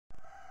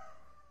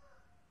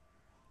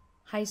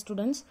Hi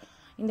students,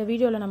 இந்த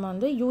வீடியோல நம்ம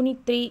வந்து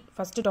யூனிட் 3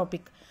 first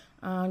topic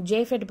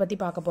JFET பத்தி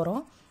பார்க்க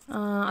போறோம்.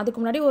 அதுக்கு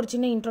முன்னாடி ஒரு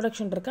சின்ன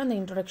இன்ட்ரோடக்ஷன் இருக்கு, அந்த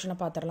இன்ட்ரோடக்ஷனை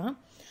பார்த்துடலாம்.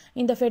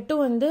 இந்த FET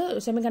வந்து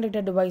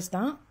செமிகண்டக்டர் டிவைஸ்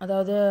தான்,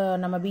 அதாவது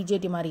நம்ம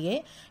BJT மாதிரியே.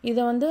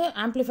 இதை வந்து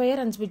ஆம்பிளிஃபையர்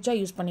அண்ட் ஸ்விட்சாக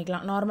யூஸ்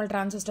பண்ணிக்கலாம். நார்மல்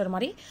டிரான்சிஸ்டர்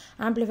மாதிரி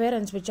ஆம்பிளிஃபையர்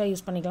அண்ட் ஸ்விட்சாக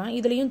யூஸ் பண்ணிக்கலாம்.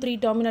 இதுலேயும் 3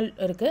 டெர்மினல்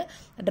இருக்குது,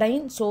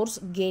 ட்ரைன், சோர்ஸ்,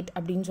 கேட்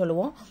அப்படின்னு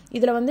சொல்லுவோம்.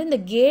 இதில் வந்து இந்த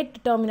கேட்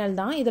டெர்மினல்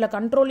தான் இதில்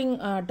கண்ட்ரோலிங்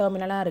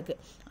டெர்மினலாக இருக்குது,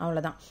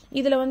 அவ்வளோதான்.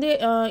 இதில் வந்து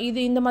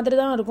இது இந்த மாதிரி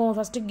தான் இருக்கும்.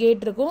 ஃபஸ்ட்டு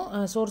கேட் இருக்கும்,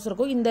 சோர்ஸ்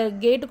இருக்கும். இந்த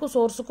கேட்டுக்கும்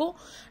சோர்ஸுக்கும்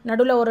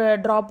நடுவில் ஒரு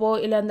ட்ராப்போ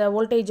இல்லை அந்த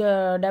வோல்டேஜ்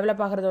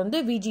டெவலப் ஆகிறது வந்து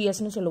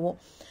VGSன்னு சொல்லுவோம்.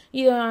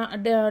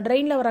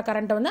 ட்ரெயினில் வர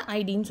கரண்ட்டை வந்து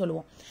ஐடின்னு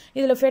சொல்லுவோம்.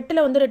 இதில்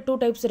ஃபெட்டில் வந்து 2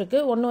 டைப்ஸ்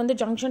இருக்குது. ஒன்று வந்து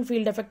ஜங்ஷன்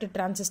ஃபீல்ட் எஃபெக்ட்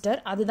டிரான்சிஸ்டர்,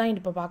 அதுதான்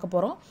இப்போ பார்க்க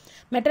போகிறோம்.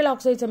 மெட்டல்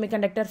ஆக்சைடு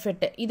செமிகண்டக்டர்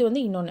ஃபெட், இது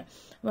வந்து இன்னொன்று.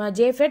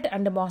 JFET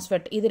அண்ட்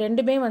MOSFET, இது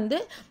ரெண்டுமே வந்து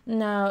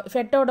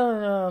ஃபெட்டோட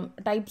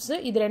டைப்ஸு.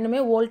 இது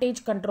ரெண்டுமே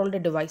வோல்டேஜ்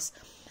கண்ட்ரோல்டு டிவைஸ்.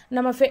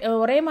 நம்ம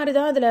ஒரே மாதிரி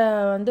தான் இதில்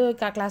வந்து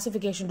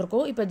கிளாசிஃபிகேஷன்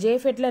இருக்கும். இப்போ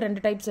JFETல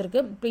 2 டைப்ஸ்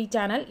இருக்குது, P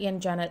channel, N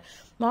channel.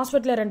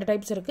 MOSFETல 2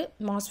 types இருக்குது,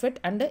 MOSFET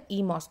அண்ட்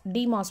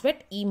DMOSFET,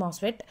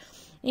 E-MOSFET.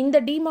 இந்த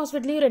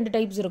DMOSFETலேயும் 2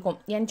 டைப்ஸ் இருக்கும்,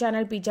 N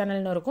சேனல், P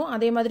சேனல்னு இருக்கும்.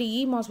 அதே மாதிரி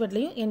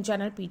E-MOSFETலேயும் N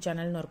சேனல், P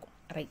சேனல்னு இருக்கும்.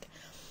 ரைட்,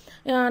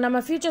 நம்ம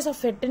ஃபியூச்சர்ஸ்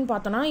ஆஃப் ஃபெட்னு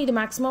பார்த்தோன்னா இது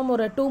மேக்ஸிமம்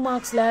ஒரு 2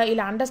 மார்க்ஸில்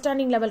இல்லை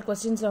அண்டர்ஸ்டாண்டிங் லெவல்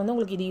கொஸ்டின்ஸில் வந்து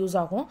உங்களுக்கு இது யூஸ்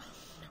ஆகும்.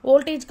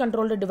 வோல்டேஜ்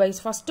கண்ட்ரோல்டு டிவைஸ்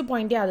ஃபர்ஸ்ட்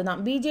பாயிண்டே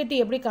அதுதான். BJT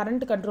எப்படி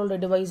கரண்ட் கண்ட்ரோல்டு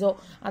டிவைஸோ,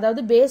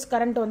 அதாவது பேஸ்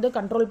கரண்ட் வந்து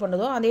கண்ட்ரோல்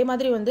பண்ணுதோ, அதே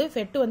மாதிரி வந்து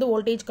FET வந்து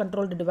வோல்டேஜ்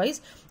கண்ட்ரோல்டு டிவைஸ்.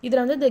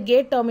 இதில் வந்து இந்த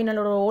கேட்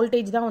டெர்மினலோட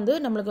வோல்டேஜ் தான் வந்து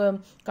நம்மளுக்கு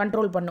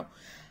கண்ட்ரோல் பண்ணும்.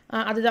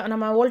 அதுதான்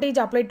நம்ம voltage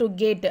apply to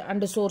get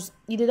and source,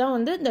 இதுதான்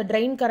வந்து இந்த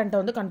ட்ரெயின்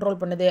கரண்ட்டை வந்து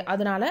கண்ட்ரோல் பண்ணுது.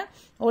 அதனால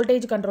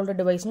வோல்டேஜ் கண்ட்ரோல்டு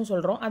டிவைஸ்னு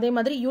சொல்கிறோம். அதே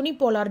மாதிரி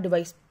யூனிபோலார்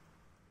டிவைஸ்,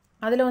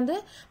 அதில் வந்து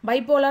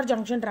bipolar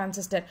junction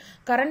transistor,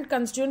 current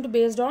கன்ஸ்டியூண்ட்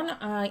based on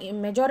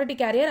majority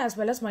carrier as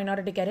well as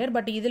minority carrier.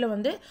 But இதில்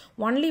வந்து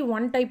only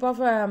one type of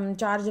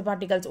charge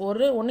particles,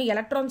 ஒன்று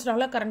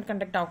எலக்ட்ரான்ஸ்னால கரண்ட்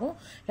கண்டக்ட் ஆகும்,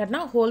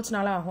 இல்லைனா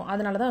ஹோல்ஸ்னால ஆகும்.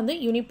 அதனால தான் வந்து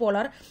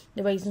யூனிபோலார்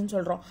டிவைஸ்ன்னு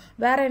சொல்கிறோம்.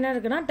 வேறு என்ன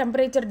இருக்குன்னா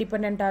டெம்பரேச்சர்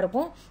டிபெண்ட்டாக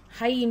இருக்கும்,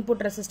 ஹை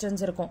இன்புட்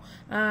ரெசிஸ்டன்ஸ் இருக்கும்.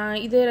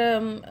 இது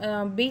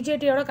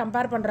BJTயோட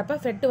கம்பேர் பண்ணுறப்ப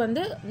FET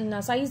வந்து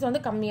சைஸ்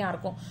வந்து கம்மியாக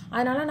இருக்கும்.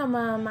 அதனால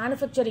நம்ம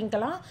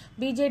மேனுஃபேக்சரிங்கெல்லாம்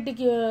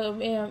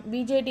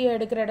BJT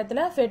எடுக்கிற இடத்துல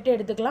FET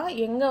எடுத்துக்கலாம்,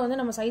 எங்கே வந்து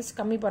நம்ம சைஸ்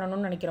கம்மி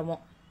பண்ணணும்னு நினைக்கிறோமோ.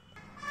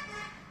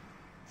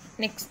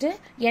 Next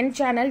N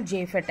channel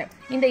JFET.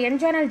 இந்த N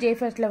சேனல்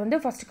JFETல வந்து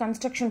ஃபர்ஸ்ட்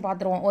கன்ஸ்ட்ரக்ஷன்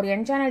பார்த்துருவோம். ஒரு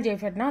N சேனல்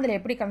JFETனா அதில்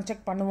எப்படி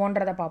கன்ஸ்ட்ரக்ட்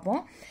பண்ணுவோன்றதை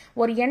பார்ப்போம்.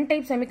 ஒரு N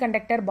டைப்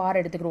செமிகண்டக்டர் பார்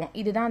எடுத்துக்கிறோம்.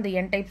 இதுதான் அந்த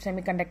N டைப்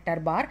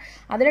செமிகண்டக்டர் பார்.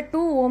 அதில்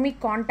 2 ஓமிக்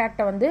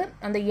கான்டாக்டை வந்து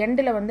அந்த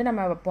எண்டில் வந்து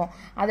நம்ம வைப்போம்.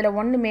 அதில்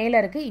ஒன்று மேலே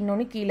இருக்குது,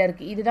 இன்னொன்று கீழே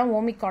இருக்குது. இதுதான்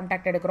ஓமிக்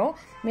கான்டாக்ட் எடுக்கிறோம்.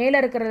 மேலே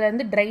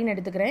இருக்கிறதுலேருந்து ட்ரெயின்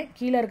எடுத்துக்கிறேன்,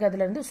 கீழே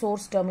இருக்கிறதுலேருந்து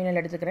சோர்ஸ்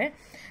டெர்மினல் எடுத்துக்கிறேன்.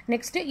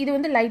 நெக்ஸ்ட்டு இது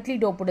வந்து லைட்லி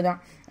டோப்புடு தான்.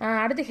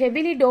 அடுத்து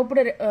ஹெவிலி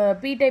டோப்புடு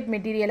P டைப்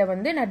மெட்டீரியலை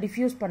வந்து நான்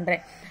டிஃப்யூஸ்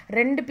பண்ணுறேன்.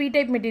 2 P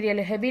type material,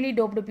 heavily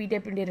doped P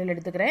type material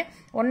எடுத்துக்கிறேன்.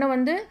 ஒன்றை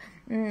வந்து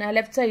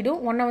லெஃப்ட்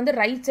சைடும் ஒன்றை வந்து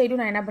ரைட் சைடும்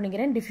நான் என்ன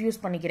பண்ணிக்கிறேன்,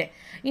 டிஃப்யூஸ் பண்ணிக்கிறேன்.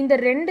 இந்த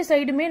 2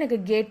 சைடுமே எனக்கு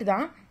கேட்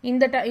தான்.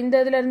 இந்த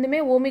இதுல இருந்துமே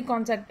ஓமிக்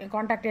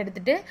கான்டாக்ட்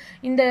எடுத்துட்டு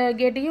இந்த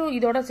கேட்டையும்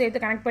இதோட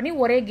சேர்த்து கனெக்ட் பண்ணி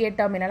ஒரே கேட்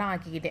டெர்மினலாக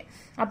ஆக்கிக்கிட்டேன்.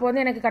 அப்போ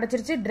வந்து எனக்கு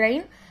கிடச்சிருச்சு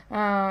ட்ரெயின்,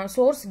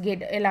 சோர்ஸ்,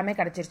 கேட் எல்லாமே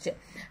கிடச்சிருச்சு.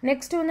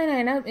 நெக்ஸ்ட் வந்து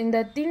நான் என்ன, இந்த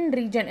தின்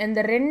ரீஜன்,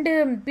 இந்த 2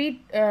 P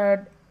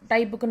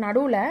டைப்புக்கு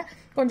நடுவில்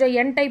கொஞ்சம்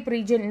N டைப்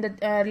ரீஜன், இந்த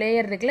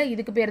லேயர் இருக்குல்ல,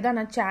 இதுக்கு பேர் தான்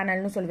நான்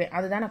சேனல்னு சொல்லுவேன்.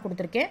 அதுதான் நான்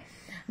கொடுத்துருக்கேன்.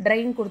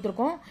 ட்ரெயின்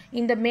கொடுத்துருக்கோம்.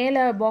 இந்த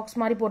மேலே பாக்ஸ்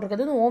மாதிரி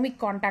போட்டிருக்கிறது ஓமிக்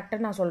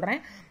கான்டாக்டர் நான் சொல்கிறேன்.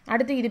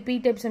 அடுத்து இது P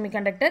டைப்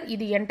செமிகண்டக்டர்,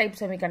 இது N டைப்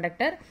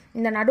செமிகண்டக்டர்.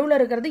 இந்த நடுவில்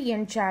இருக்கிறது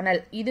N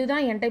சேனல்,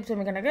 இதுதான் N டைப்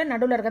செமிகண்டக்டர்.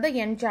 நடுவில் இருக்கிறத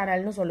N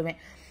சேனல்னு சொல்லுவேன்.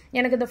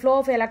 எனக்கு இந்த flow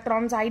of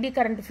electrons, ID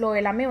current flow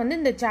எல்லாமே வந்து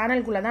இந்த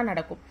சேனலுக்குள்ளே தான்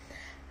நடக்கும்.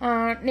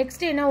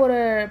 நெக்ஸ்ட் என்ன ஒரு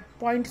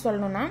பாயிண்ட்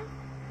சொல்லணும்னா,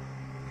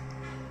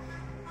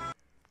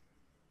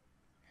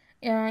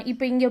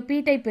 இப்போ இங்கே P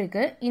டைப்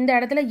இருக்குது, இந்த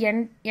இடத்துல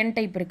N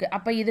டைப் இருக்குது.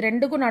 அப்போ இது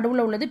ரெண்டுக்கும்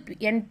நடுவில் உள்ளது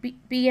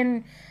PN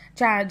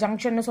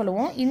ஜங்ஷன்னு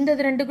சொல்லுவோம். இந்த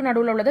 2க்கும்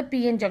நடுவில் உள்ளது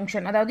PN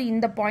ஜங்ஷன். அதாவது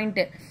இந்த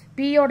பாயிண்ட்டு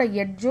Pயோட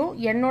எட்ஜும்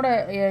என்னோட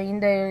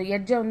இந்த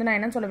எட்ஜை வந்து நான்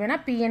என்ன சொல்லுவேன்னா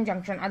PN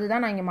ஜங்ஷன்.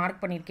 அதுதான் நான் இங்கே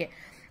மார்க் பண்ணியிருக்கேன்.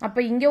 அப்போ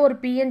இங்கே ஒரு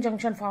PN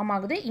ஜங்ஷன் ஃபார்ம்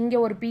ஆகுது, இங்கே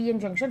ஒரு PN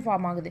ஜங்ஷன்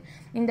ஃபார்ம் ஆகுது.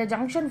 இந்த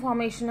ஜங்ஷன்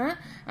ஃபார்மேஷனை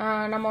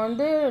நம்ம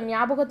வந்து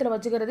ஞாபகத்தில்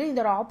வச்சுக்கிறது,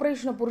 இதோட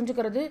ஆப்ரேஷனை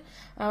புரிஞ்சுக்கிறது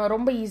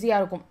ரொம்ப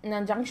ஈஸியாக இருக்கும்.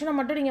 இந்த ஜங்ஷனை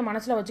மட்டும் நீங்கள்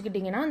மனசில்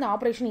வச்சுக்கிட்டிங்கன்னா இந்த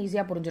ஆப்ரேஷன்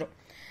ஈஸியாக புரிஞ்சிடும்.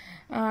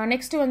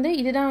 நெக்ஸ்ட் வந்து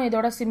இதுதான்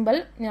இதோட சிம்பிள்.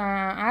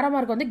 ஆரோ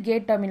மார்க் வந்து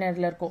கேட்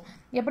டெர்மினலில் இருக்கும்.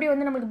 எப்படி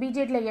வந்து நம்மளுக்கு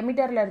BJTல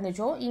எமிட்டரில்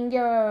இருந்துச்சோ,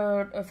 இங்கே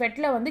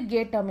FETல வந்து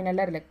கேட்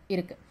டெர்மினலில்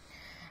இருக்குது.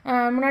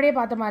 முன்னாடியே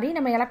பார்த்த மாதிரி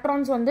நம்ம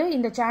எலக்ட்ரான்ஸ் வந்து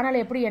இந்த சேனல்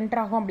எப்படி என்ட்ரு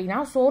ஆகும் அப்படின்னா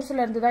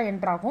சோர்ஸ்லேருந்து தான்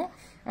என்ட்ரு ஆகும்,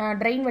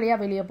 ட்ரெயின்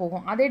வழியாக வெளியே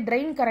போகும். அதே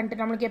ட்ரெயின் கரண்ட்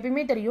நம்மளுக்கு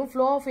எப்பயுமே தெரியும்,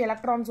 ஃப்ளோ ஆஃப்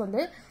எலக்ட்ரான்ஸ்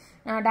வந்து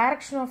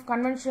டைரக்ஷன் ஆஃப்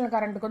கன்வென்ஷனல்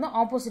கரண்ட்டுக்கு வந்து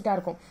ஆப்போசிட்டாக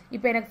இருக்கும்.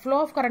 இப்போ எனக்கு ஃப்ளோ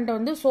ஆஃப் கரண்ட்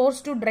வந்து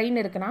சோர்ஸ் டு ட்ரெயின்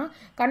இருக்குன்னா,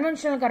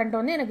 கன்வென்ஷனல் கரண்ட்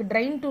வந்து எனக்கு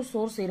ட்ரெயின் டு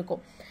சோர்ஸ்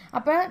இருக்கும்.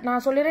 அப்போ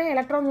நான் சொல்லிடுறேன்,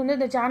 எலக்ட்ரான்ஸ் வந்து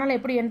இந்த சேனல்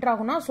எப்படி என்ட்ரு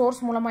ஆகும்னா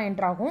சோர்ஸ் மூலமாக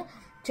என்ட்ரு ஆகும்,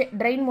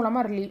 ட்ரெயின்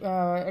மூலமாக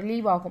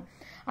லீவ் ஆகும்.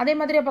 அதே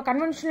மாதிரி அப்போ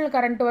கன்வென்ஷனல்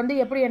கரண்ட் வந்து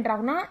எப்படி என்ட்ரு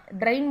ஆகும்னா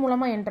ட்ரெயின்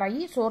மூலமாக என்ட்ரு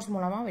ஆகி சோர்ஸ்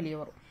மூலமாக வெளியே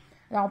வரும்.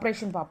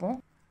 ஆப்ரேஷன் பார்ப்போம்.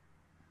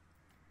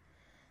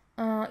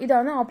 இதை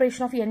வந்து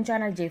operation of n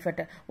channel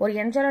JFET. ஒரு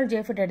என் சேனல்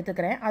ஜேஃபெட்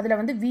எடுத்துக்கிறேன். அதில்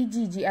வந்து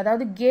விஜிஜி,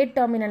 அதாவது கேட்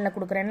டெர்மினலில்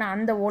கொடுக்குறேன்னா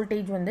அந்த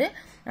வோல்டேஜ் வந்து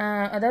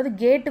அதாவது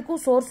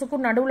கேட்டுக்கும்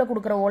சோர்ஸுக்கும் நடுவில்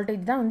கொடுக்குற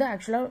வோல்டேஜ் தான் வந்து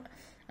ஆக்சுவலாக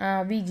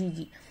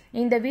விஜிஜி.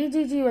 இந்த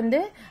விஜிஜி வந்து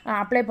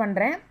அப்ளை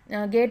பண்ணுறேன்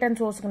கேட் அண்ட்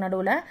சோர்ஸுக்கு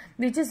நடுவில்,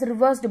 விச் இஸ்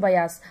ரிவர்ஸ்டு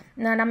பயாஸ்.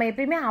 நம்ம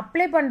எப்பயுமே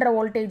அப்ளை பண்ணுற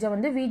வோல்டேஜை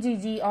வந்து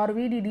விஜிஜி ஆர்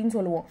விடிடின்னு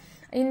சொல்லுவோம்.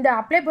 இந்த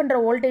அப்ளை பண்ணுற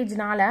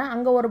வோல்டேஜ்னால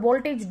அங்கே ஒரு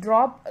வோல்டேஜ்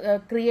ட்ராப்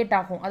கிரியேட்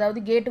ஆகும். அதாவது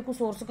கேட்டுக்கும்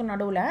சோர்ஸுக்கும்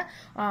நடுவில்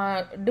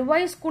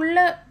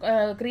டிவைஸ்க்குள்ளே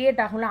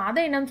கிரியேட் ஆகும்ல,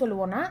 அதை என்னன்னு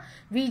சொல்லுவோம்னா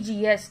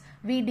விஜிஎஸ்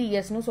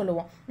விடிஎஸ்ன்னு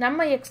சொல்லுவோம்.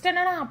 நம்ம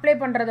எக்ஸ்டர்னலாக அப்ளை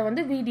பண்ணுறதை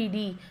வந்து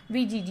விடிடி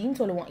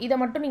விஜிஜின்னு சொல்லுவோம். இதை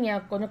மட்டும்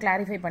நீங்கள் கொஞ்சம்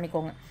கிளாரிஃபை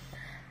பண்ணிக்கோங்க.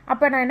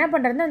 அப்போ நான் என்ன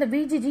பண்ணுறேன்னா அந்த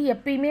விஜிஜி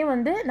எப்பயுமே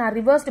வந்து நான்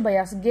ரிவர்ஸ்டு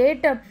பயாஸ்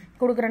கேட்டை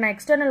கொடுக்குறேன். நான்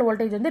எக்ஸ்டர்னல்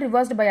வோல்டேஜ் வந்து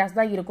ரிவர்ஸ்டு பயாஸ்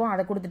தான் இருக்கும்,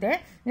 அதை கொடுத்துட்டேன்.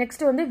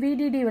 நெக்ஸ்ட் வந்து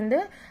விடிடி வந்து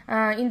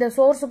இந்த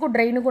சோர்ஸுக்கும்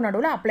ட்ரெயினுக்கும்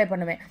நடுவில் அப்ளை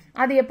பண்ணுவேன்.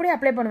 அது எப்படி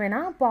அப்ளை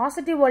பண்ணுவேன்னா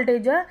பாசிட்டிவ்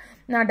வோல்டேஜை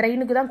நான்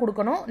ட்ரெயினுக்கு தான்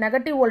கொடுக்கணும்,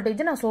 நெகட்டிவ்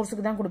வோல்டேஜை நான்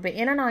சோர்ஸுக்கு தான் கொடுப்பேன்.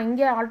 ஏன்னா நான்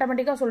இங்கே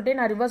ஆட்டோமேட்டிக்காக சொல்லிட்டு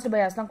நான் ரிவர்ஸ்டு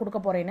பயாஸ் தான்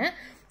கொடுக்க போகிறேன்னு.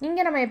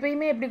 இங்கே நம்ம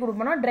எப்பயுமே எப்படி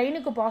கொடுப்போம்னா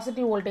ட்ரெயினுக்கு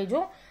பாசிட்டிவ்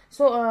வோல்டேஜும்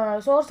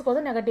சோர்ஸுக்கு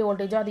வந்து நெகட்டிவ்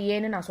வோல்டேஜும், அது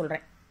ஏன்னு நான்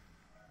சொல்கிறேன்.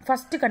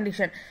 ஃபர்ஸ்ட்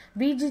கண்டிஷன்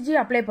விஜிஜி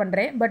அப்ளை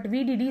பண்ணுறேன், பட்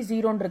விடிடி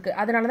 0ன்னு இருக்குது.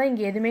 அதனால தான்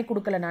இங்கே எதுவுமே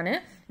கொடுக்கல, நான்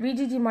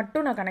விஜிஜி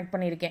மட்டும் நான் கனெக்ட்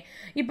பண்ணியிருக்கேன்.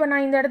 இப்போ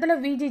நான் இந்த இடத்துல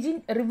விஜிஜி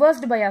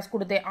ரிவர்ஸ்டு பயாஸ்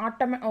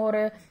கொடுத்தேன்.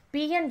 ஒரு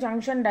பிஎன்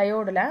ஜங்ஷன்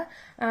டயோடில்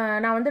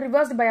நான் வந்து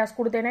ரிவர்ஸ்டு பயாஸ்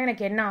கொடுத்தேன்னா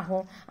எனக்கு என்ன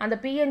ஆகும், அந்த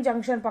பிஎன்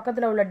ஜங்ஷன்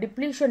பக்கத்தில் உள்ள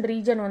டிப்ளீஷன்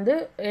ரீஜன் வந்து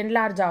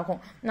என்லார்ஜ் ஆகும்.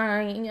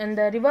 நான்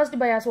அந்த ரிவர்ஸ்டு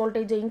பயாஸ்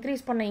வோல்டேஜை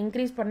இன்க்ரீஸ்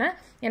பண்ண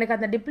எனக்கு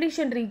அந்த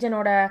டிப்ளீஷன்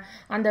ரீஜனோட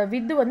அந்த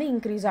வித்து வந்து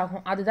இன்க்ரீஸ்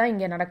ஆகும். அதுதான்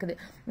இங்கே நடக்குது.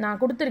 நான்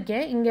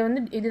கொடுத்துருக்கேன் இங்கே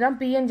வந்து இதுதான்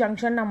பிஎன்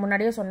ஜங்ஷன். நான்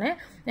முன்னாடியே சொன்னேன்,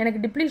 எனக்கு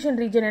டிப்ளீஷன்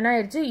ரீஜன் என்ன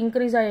ஆயிடுச்சு,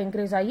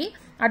 இன்க்ரீஸ் ஆகி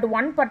அட்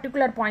ஒன்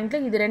பர்டிகுலர் பாயிண்ட்ல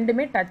இது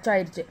ரெண்டுமே டச்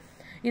ஆயிடுச்சு.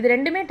 இது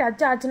ரெண்டுமே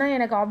டச் ஆச்சுன்னா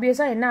எனக்கு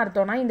ஆப்வியஸாக என்ன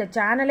அர்த்தம்னா இந்த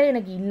சேனலே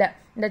எனக்கு இல்லை.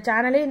 இந்த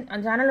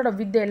சேனலோட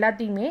வித்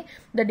எல்லாத்தையுமே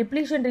இந்த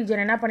டிப்ளீஷன்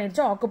ரீஜன் என்ன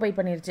பண்ணிருச்சு, ஆக்குபை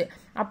பண்ணிருச்சு.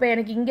 அப்போ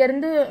எனக்கு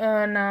இங்கேருந்து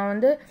நான்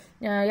வந்து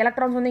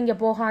எலக்ட்ரான்ஸ் வந்து இங்கே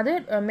போகாது,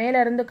 மேலே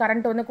இருந்து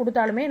கரண்ட் வந்து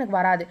கொடுத்தாலுமே எனக்கு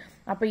வராது.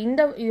 அப்போ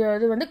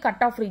இது வந்து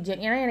கட் ஆஃப்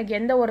ரீஜன். ஏன்னா எனக்கு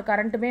எந்த ஒரு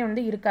கரண்ட்டுமே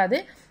வந்து இருக்காது,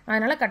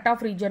 அதனால கட்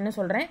ஆஃப் ரீஜன்னு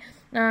சொல்கிறேன்.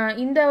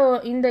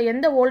 இந்த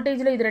எந்த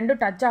வோல்டேஜில் இது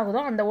ரெண்டும் டச்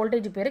ஆகுதோ அந்த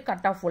வோல்டேஜ் பேர்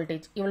கட் ஆஃப்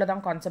வோல்டேஜ்.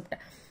 இவ்வளோதான் கான்செப்ட்.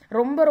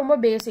 ரொம்ப ரொம்ப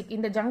பேசிக்.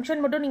 இந்த ஜங்ஷன்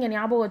மட்டும் நீங்கள்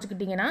ஞாபகம்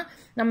வச்சுக்கிட்டீங்கன்னா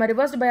நம்ம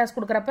ரிவர்ஸ் பயாஸ்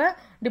கொடுக்குறப்ப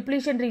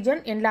டிப்ளீஷன்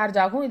ரீஜன் என்லார்ஜ்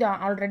ஆகும். இது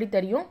ஆல்ரெடி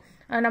தெரியும்.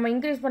 நம்ம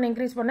இன்க்ரீஸ்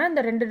பண்ண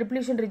இந்த ரெண்டு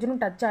டிப்ளீஷன்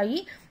ரீஜனும் டச் ஆகி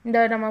இந்த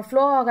நம்ம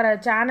ஃப்ளோ ஆகிற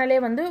சேனலே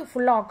வந்து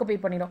ஃபுல்லாக ஆக்குபை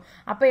பண்ணிடும்.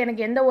 அப்போ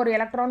எனக்கு எந்த ஒரு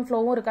எலக்ட்ரான்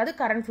ஃப்ளோவும் இருக்காது,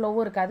 கரண்ட்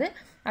ஃப்ளோவும் இருக்காது.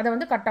 அதை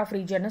வந்து கட் ஆஃப்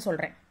ரீஜன்னு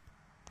சொல்கிறேன்.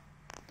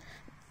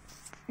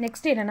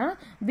 நெக்ஸ்ட் என்னன்னா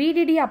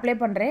விடிடி அப்ளை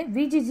பண்ணுறேன்,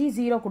 விஜிஜி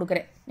 0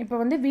 கொடுக்குறேன். இப்போ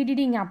வந்து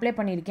விடிடி இங்கே அப்ளை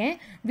பண்ணியிருக்கேன்,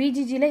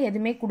 விஜிஜியில்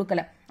எதுவுமே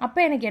கொடுக்கல. அப்போ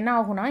எனக்கு என்ன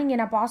ஆகும்னா இங்கே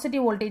நான்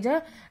பாசிட்டிவ் வோல்டேஜை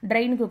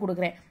ட்ரெயினுக்கு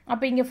கொடுக்குறேன்.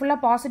 அப்போ இங்கே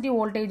ஃபுல்லாக பாசிட்டிவ்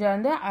வோல்டேஜை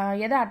வந்து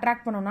எதை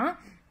அட்ராக்ட் பண்ணுன்னா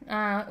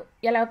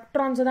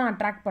எலக்ட்ரான்ஸை தான்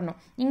அட்ராக்ட் பண்ணும்.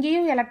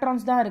 இங்கேயும்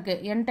எலக்ட்ரான்ஸ் தான்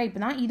இருக்குது, என் டைப்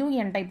தான், இதுவும்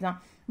என் டைப் தான்.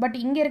 பட்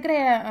இங்கே இருக்கிற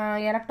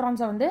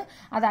எலக்ட்ரான்ஸை வந்து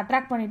அதை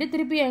அட்ராக்ட் பண்ணிவிட்டு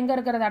திருப்பி எங்கே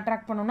இருக்கிறத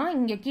அட்ராக்ட் பண்ணணும்னா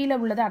இங்கே கீழே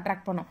உள்ளதை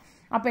அட்ராக்ட் பண்ணும்.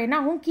 அப்போ என்ன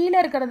ஆகும், கீழே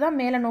இருக்கிறது தான்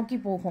மேலே நோக்கி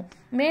போகும்.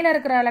 மேலே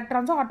இருக்கிற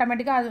எலக்ட்ரான்ஸும்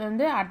ஆட்டோமேட்டிக்காக அது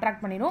வந்து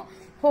அட்ராக்ட் பண்ணிடும்.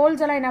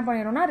 ஹோல்ஸ் எல்லாம் என்ன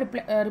பண்ணிடும்னா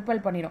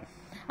ரிப்பல் பண்ணிடும்.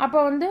 அப்போ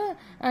வந்து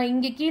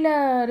இங்கே கீழே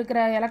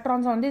இருக்கிற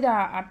எலக்ட்ரான்ஸை வந்து இதை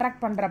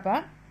அட்ராக்ட் பண்ணுறப்ப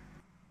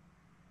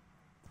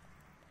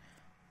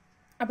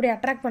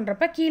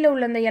கீழே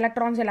உள்ள இந்த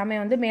எலக்ட்ரான்ஸ் எல்லாமே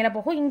வந்து மேலே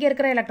போகும். இங்கே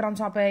இருக்கிற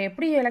எலக்ட்ரான்ஸ் அப்போ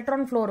எப்படி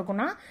எலக்ட்ரான் ஃப்ளோ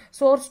இருக்குன்னா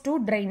சோர்ஸ் டு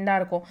ட்ரெயின் தான்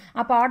இருக்கும்.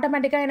 அப்போ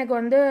ஆட்டோமேட்டிக்காக எனக்கு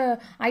வந்து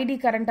ஐடி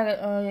கரண்ட்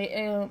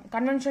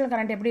கன்வென்ஷனல்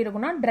கரண்ட் எப்படி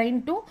இருக்குன்னா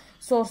ட்ரெயின் டு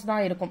சோர்ஸ்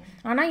தான் இருக்கும்.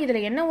 ஆனால்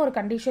இதில் என்ன ஒரு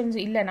கண்டிஷன்ஸ்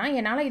இல்லைன்னா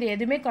என்னால் இதை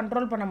எதுவுமே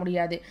கண்ட்ரோல் பண்ண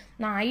முடியாது.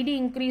 நான் ஐடி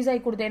இன்க்ரீஸ்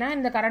ஆகி கொடுத்தேன்னா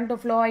இந்த கரண்ட்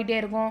ஃப்ளோ ஆகிட்டே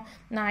இருக்கும்.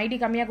 நான் ஐடி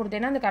கம்மியாக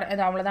கொடுத்தேன்னா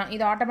இது அவ்வளோதான்.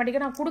 இது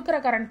ஆட்டோமேட்டிக்காக நான் கொடுக்குற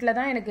கரண்ட்டில்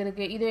தான் எனக்கு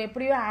இருக்குது. இது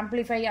எப்படியோ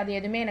ஆம்பிளிஃபை அது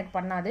எதுவுமே எனக்கு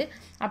பண்ணாது.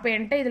 அப்போ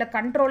என்கிட்ட இதில்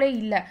கண்ட்ரோலே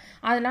இல்லை.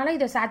 அதனால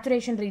இதை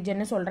சேச்சுரேஷன்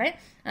ரீஜன் சொல்றேன்.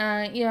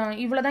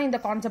 இவ்வளவுதான் இந்த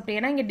கான்செப்ட்.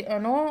 ஏன்னா இங்க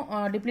நோ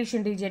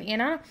டிப்ளீஷன் ரீஜன்,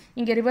 ஏன்னா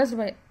இங்க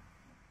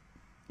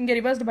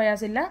ரிவர்ஸ்ட்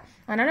பயாஸ் இல்ல,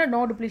 அதனால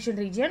நோ டிப்ளீஷன்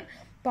ரீஜன்.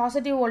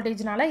 பாசிட்டிவ்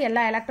வோல்டேஜ்னால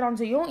எல்லா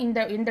எலக்ட்ரான்ஸையும்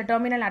இந்த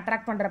டெர்மினல்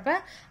அட்ராக்ட் பண்றப்ப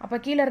அப்ப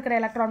கீழே இருக்கிற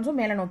எலக்ட்ரான்ஸும்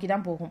மேலே நோக்கி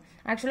தான் போகும்.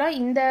 ஆக்சுவலா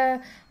இந்த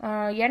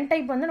என்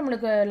டைப் வந்து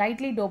நம்மளுக்கு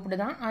லைட்லி டோப்டு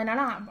தான்,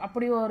 அதனால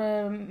அப்படி ஒரு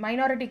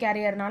மைனாரிட்டி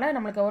கேரியர்னால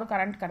நம்மளுக்கு ஒரு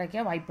கரண்ட்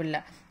கிடைக்க வாய்ப்பு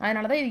இல்லை.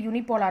 அதனால தான் இது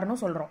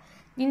யூனிபோலார்னு சொல்றோம்.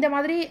 இந்த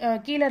மாதிரி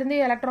கீழே இருந்து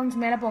எலக்ட்ரான்ஸ்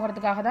மேலே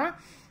போகிறதுக்காக தான்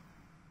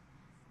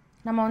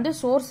நம்ம வந்து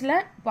சோர்ஸில்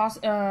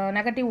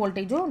நெகட்டிவ்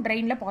வோல்டேஜும்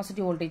ட்ரெயினில்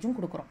பாசிட்டிவ் வோல்டேஜும்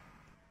கொடுக்குறோம்.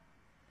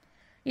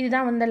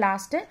 இதுதான் வந்து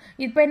லாஸ்ட்டு.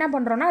 இப்போ என்ன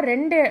பண்ணுறோன்னா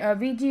ரெண்டு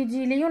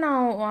விஜிஜிலையும்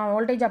நான்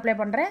வோல்டேஜ் அப்ளை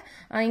பண்ணுறேன்,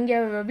 இங்கே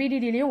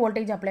விடிடிலையும்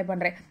வோல்டேஜ் அப்ளை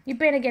பண்ணுறேன்.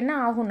 இப்போ எனக்கு என்ன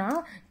ஆகும்னா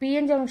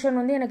பிஎன் ஜங்ஷன்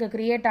வந்து எனக்கு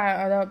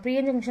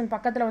பிஎன் ஜங்ஷன்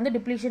பக்கத்தில் வந்து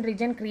டிப்ளீஷன்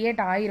ரீஜன் கிரியேட்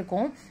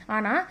ஆகிருக்கும்.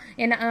 ஆனால்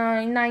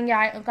நான்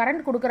இங்கே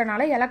கரண்ட்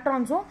கொடுக்குறனால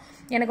எலக்ட்ரான்ஸும்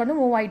எனக்கு வந்து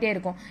மூவ் ஆகிட்டே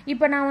இருக்கும்.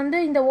 இப்போ நான் வந்து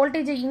இந்த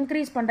வோல்டேஜை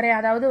இன்க்ரீஸ் பண்ணுறேன்,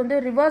 அதாவது வந்து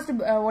ரிவர்ஸ்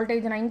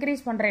வோல்டேஜ் நான்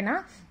இன்க்ரீஸ் பண்ணுறேன்னா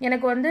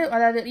எனக்கு வந்து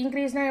அதாவது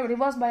இன்க்ரீஸ்னா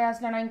ரிவர்ஸ்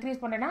பயாஸில் நான்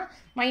இன்க்ரீஸ் பண்ணுறேன்னா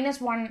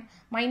 -1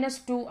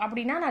 -2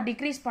 அப்படின்னா நான்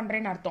டிக்ரீஸ்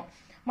பண்ணுறேன்னு அர்த்தம்.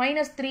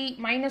 -3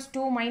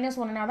 -2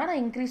 -1 தான்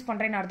நான் இன்க்ரீஸ்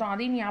பண்ணுறேன்னு அர்த்தம்.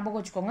 அதையும் ஞாபகம்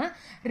வச்சுக்கோங்க.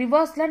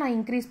 ரிவர்ஸில் நான்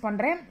இன்க்ரீஸ்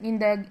பண்ணுறேன்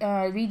இந்த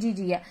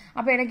விஜிஜியை.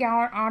 அப்போ எனக்கு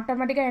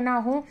ஆட்டோமேட்டிக்காக என்ன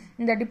ஆகும்,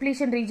 இந்த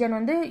டிப்ளீஷன் ரீஜன்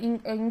வந்து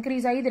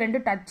இன்க்ரீஸ் ஆகி இது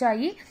ரெண்டு டச்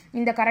ஆகி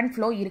இந்த கரண்ட்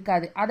ஃப்ளோ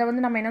இருக்காது. அதை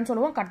வந்து நம்ம என்னன்னு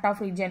சொல்லுவோம், கட்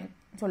ஆஃப் ரீஜன்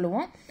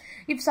சொல்லுவோம்.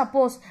 இஃப்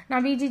சப்போஸ்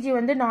நான் விஜிஜி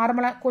வந்து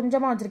நார்மலாக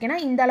கொஞ்சமாக வச்சுருக்கேன்னா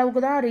இந்த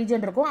அளவுக்கு தான்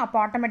ரீஜன் இருக்கும். அப்போ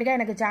ஆட்டோமேட்டிக்காக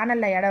எனக்கு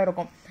சேனலில் இடம்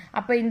இருக்கும்.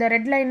 அப்போ இந்த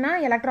ரெட் லைன்னா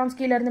எலக்ட்ரான்ஸ்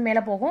கீழேருந்து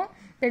மேலே போகும்,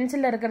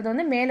 பென்சிலில் இருக்கிறது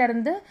வந்து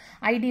மேலேருந்து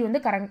ஐடி வந்து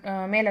கரண்ட்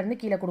மேலேருந்து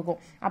கீழே கொடுக்கும்.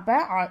 அப்போ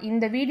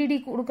இந்த விடிடி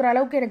கொடுக்குற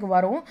அளவுக்கு எனக்கு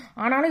வரும்.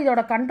 ஆனாலும்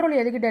இதோட கண்ட்ரோல்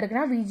எதுக்கிட்ட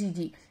இருக்குன்னா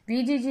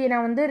விஜிஜி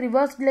நான் வந்து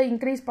ரிவர்ஸில்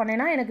இன்க்ரீஸ்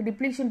பண்ணேன்னா எனக்கு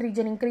டிப்ளீஷன்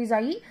ரீஜன் இன்க்ரீஸ்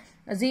ஆகி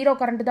 0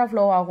 கரண்ட் தான்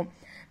ஃப்ளோ ஆகும்.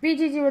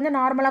 விஜிஜி வந்து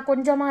நார்மலாக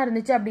கொஞ்சமாக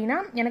இருந்துச்சு அப்படின்னா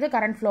எனக்கு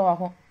கரண்ட் ஃப்ளோ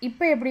ஆகும்.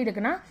 இப்போ எப்படி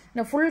இருக்குன்னா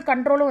இந்த ஃபுல்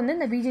கண்ட்ரோலும் வந்து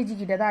இந்த விஜிஜி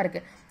கிட்ட தான்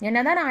இருக்குது.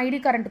 என்ன தான் நான் ஐடி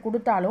கரண்ட்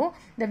கொடுத்தாலும்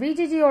இந்த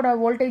விஜிஜியோட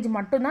வோல்டேஜ்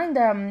மட்டும்தான்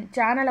இந்த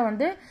சேனலை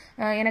வந்து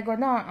எனக்கு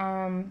வந்து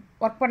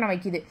ஒர்க் பண்ண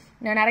வைக்குது.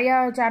 நிறையா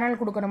சேனல்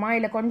கொடுக்கணுமா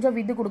இல்லை கொஞ்சம்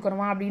வித்து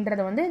கொடுக்கணுமா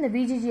அப்படின்றத வந்து இந்த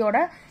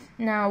விஜிஜியோட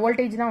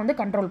வோல்டேஜ் தான் வந்து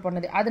கண்ட்ரோல்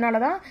பண்ணுது. அதனால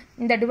தான்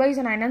இந்த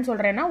டிவைஸை நான் என்னன்னு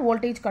சொல்கிறேன்னா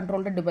வோல்டேஜ்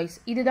கண்ட்ரோல்டு டிவைஸ்.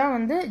 இதுதான்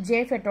வந்து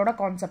JFET-ஓட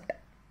கான்செப்ட்.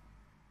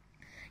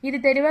 இது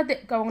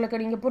தெளிவாக உங்களுக்கு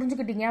நீங்கள்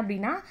புரிஞ்சுக்கிட்டீங்க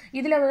அப்படின்னா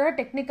இதில் வந்து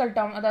டெக்னிக்கல்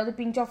டேர்ம், அதாவது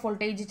pinch of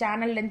voltage,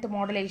 channel length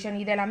modulation,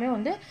 இதெல்லாமே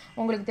வந்து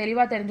உங்களுக்கு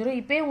தெளிவாக தெரிஞ்சிடும்.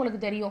 இப்போ உங்களுக்கு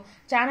தெரியும்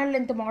சேனல்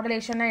லென்த்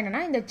மாடுலேஷன்னா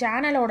என்னென்னா இந்த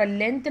சேனலோட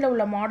லென்த்தில்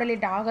உள்ள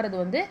மாடுலேட் ஆகிறது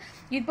வந்து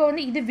இப்போ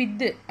வந்து இது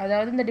வித்து,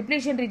 அதாவது இந்த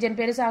டிப்ளீஷன் ரீஜன்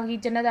பெருசாகி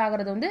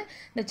சின்னதாகிறது வந்து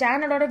இந்த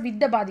சேனலோட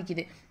வித்தை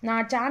பாதிக்குது.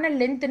 நான் சேனல்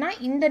லென்த்னா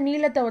இந்த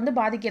நீளத்தை வந்து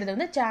பாதிக்கிறது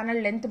வந்து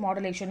சேனல் லென்த்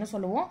மாடுலேஷன்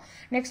சொல்லுவோம்.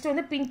 நெக்ஸ்ட்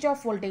வந்து pinch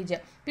of voltage.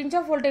 Pinch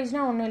of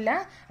வோல்டேஜ்னா ஒன்றும் இல்லை,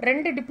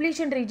 ரெண்டு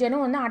டிப்ளீஷன்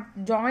ரீஜனும் வந்து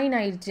ஜாயின்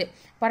ஆயிடுச்சு,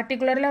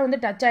 பர்டிகுலரில் வந்து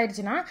டச்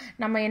ஆயிடுச்சுன்னா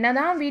நம்ம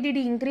என்னதான்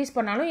விடிடி இன்க்ரீஸ்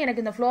பண்ணாலும்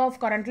எனக்கு இந்த ஃப்ளோ ஆஃப்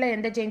கரண்ட்ல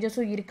எந்த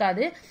சேஞ்சஸும்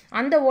இருக்காது.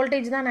 அந்த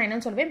வோல்டேஜ் தான் நான்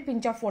என்னன்னு சொல்லுவேன்,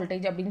 பிஞ்ச் ஆஃப்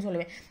வோல்டேஜ் அப்படின்னு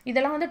சொல்லுவேன்.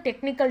 இதெல்லாம் வந்து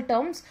டெக்னிக்கல்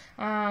டேர்ம்ஸ்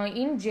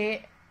இன்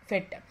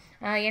JFET,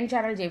 N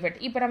சேனல் JFET.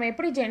 இப்போ நம்ம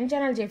எப்படி N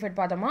சேனல் JFET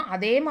பார்த்தோமோ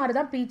அதே மாதிரி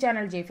தான் P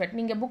சேனல் JFET.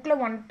 நீங்கள்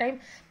புக்கில் ஒன் டைம்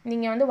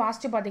நீங்கள் வந்து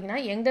வாசிச்சு பார்த்தீங்கன்னா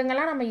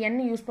எங்கெங்கெல்லாம் நம்ம N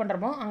யூஸ்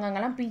பண்ணுறோமோ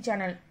அங்கங்கெல்லாம் P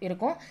சேனல்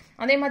இருக்கும்.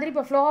 அதே மாதிரி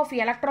இப்போ ஃப்ளோ ஆஃப்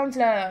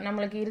எலக்ட்ரான்ஸில்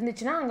நம்மளுக்கு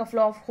இருந்துச்சுன்னா அங்கே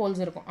ஃப்ளோ ஆஃப்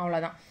ஹோல்ஸ் இருக்கும்,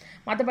 அவ்வளோதான்.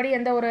 மற்றபடி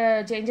எந்த ஒரு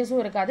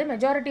சேஞ்சஸும் இருக்காது.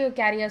 மெஜாரிட்டி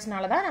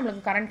கேரியர்ஸ்னால தான்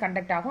நம்மளுக்கு கரண்ட்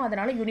கண்டக்ட் ஆகும்.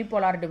 அதனால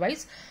யூனிபோலார்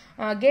டிவைஸ்.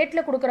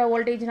 கேட்டில் கொடுக்குற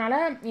வோல்டேஜ்னால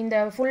இந்த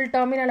ஃபுல்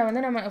டெர்மினலை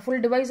வந்து நம்ம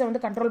ஃபுல் டிவைஸை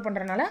வந்து கண்ட்ரோல்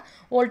பண்ணுறதுனால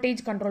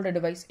வோல்டேஜ் கண்ட்ரோல்டு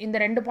டிவைஸ். இந்த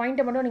 2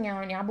 பாயிண்ட்டை மட்டும்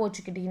நீங்கள் ஞாபகம்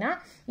வச்சுக்கிட்டிங்கன்னா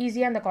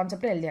ஈஸியாக அந்த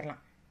கான்செப்டை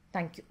எழுதிடலாம்.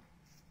 தேங்க்யூ.